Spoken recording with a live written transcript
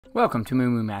Welcome to Moo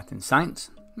Moo Math and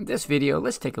Science. In this video,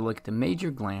 let's take a look at the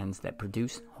major glands that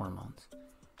produce hormones.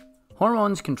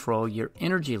 Hormones control your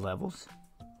energy levels,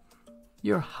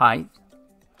 your height,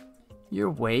 your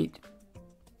weight,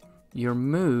 your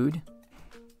mood,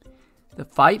 the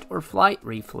fight or flight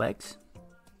reflex,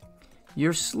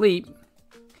 your sleep,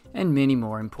 and many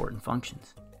more important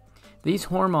functions. These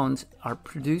hormones are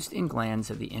produced in glands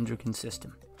of the endocrine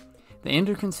system. The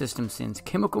endocrine system sends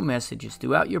chemical messages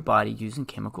throughout your body using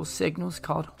chemical signals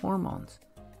called hormones.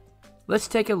 Let's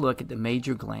take a look at the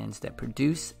major glands that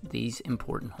produce these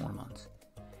important hormones.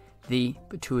 The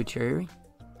pituitary,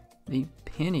 the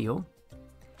pineal,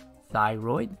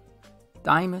 thyroid,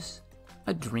 thymus,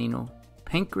 adrenal,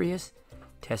 pancreas,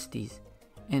 testes,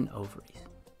 and ovaries.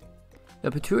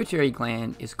 The pituitary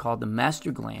gland is called the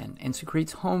master gland and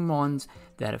secretes hormones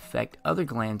that affect other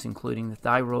glands including the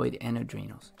thyroid and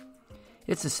adrenals.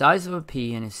 It's the size of a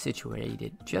pea and is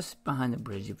situated just behind the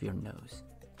bridge of your nose.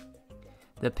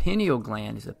 The pineal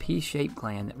gland is a pea-shaped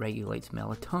gland that regulates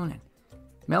melatonin.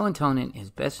 Melatonin is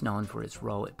best known for its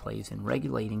role it plays in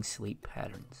regulating sleep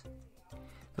patterns.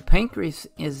 The pancreas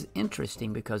is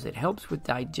interesting because it helps with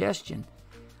digestion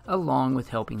along with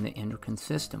helping the endocrine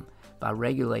system by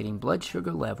regulating blood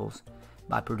sugar levels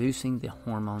by producing the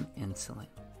hormone insulin.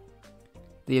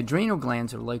 The adrenal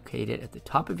glands are located at the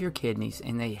top of your kidneys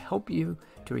and they help you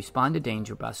to respond to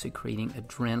danger by secreting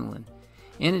adrenaline.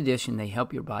 In addition, they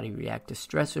help your body react to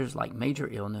stressors like major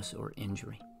illness or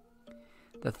injury.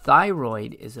 The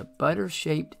thyroid is a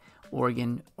butter-shaped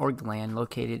organ or gland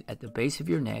located at the base of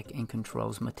your neck and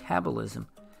controls metabolism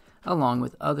along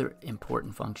with other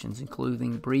important functions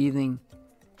including breathing,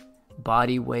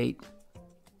 body weight,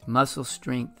 muscle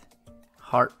strength,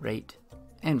 heart rate,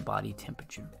 and body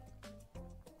temperature.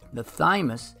 The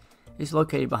thymus is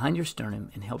located behind your sternum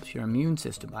and helps your immune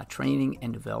system by training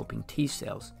and developing T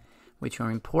cells, which are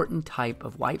an important type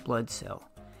of white blood cell.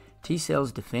 T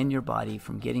cells defend your body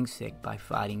from getting sick by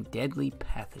fighting deadly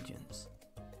pathogens.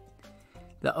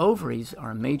 The ovaries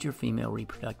are major female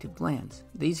reproductive glands.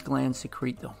 These glands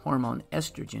secrete the hormone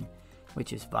estrogen,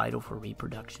 which is vital for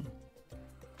reproduction.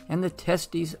 And the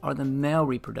testes are the male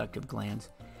reproductive glands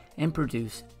and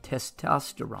produce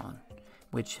testosterone,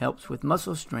 which helps with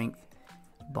muscle strength,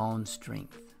 bone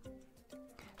strength.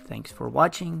 Thanks for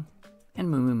watching, and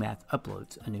Moo Moo Math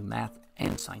uploads a new math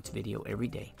and science video every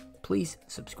day. Please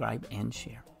subscribe and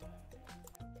share.